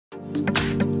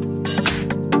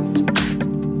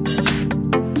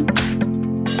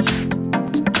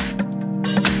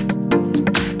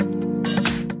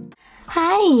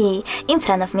In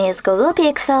front of me is Google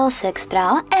Pixel 6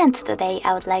 Pro, and today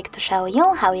I would like to show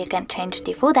you how you can change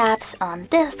the food apps on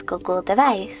this Google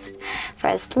device.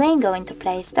 Firstly, go into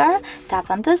Play Store, tap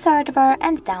on the search bar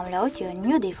and download your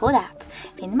new food app.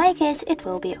 In my case, it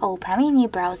will be Opera Mini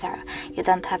browser. You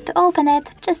don't have to open it,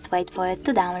 just wait for it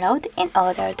to download in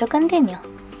order to continue.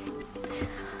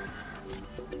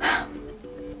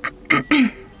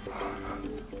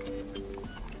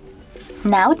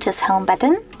 Now choose Home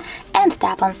button and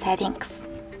tap on Settings.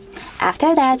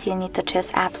 After that, you need to choose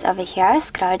Apps over here,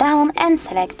 scroll down and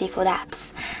select the food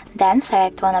apps. Then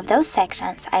select one of those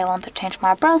sections. I want to change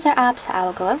my browser app, so I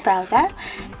will go with browser.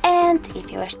 And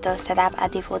if you wish to set up a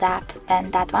default app,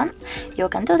 then that one. You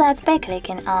can do that by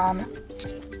clicking on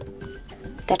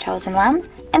the chosen one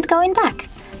and going back.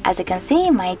 As you can see,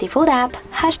 my default app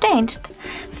has changed.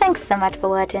 Thanks so much for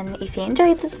watching. If you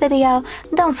enjoyed this video,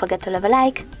 don't forget to leave a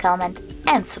like, comment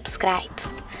and subscribe.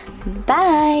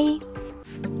 Bye!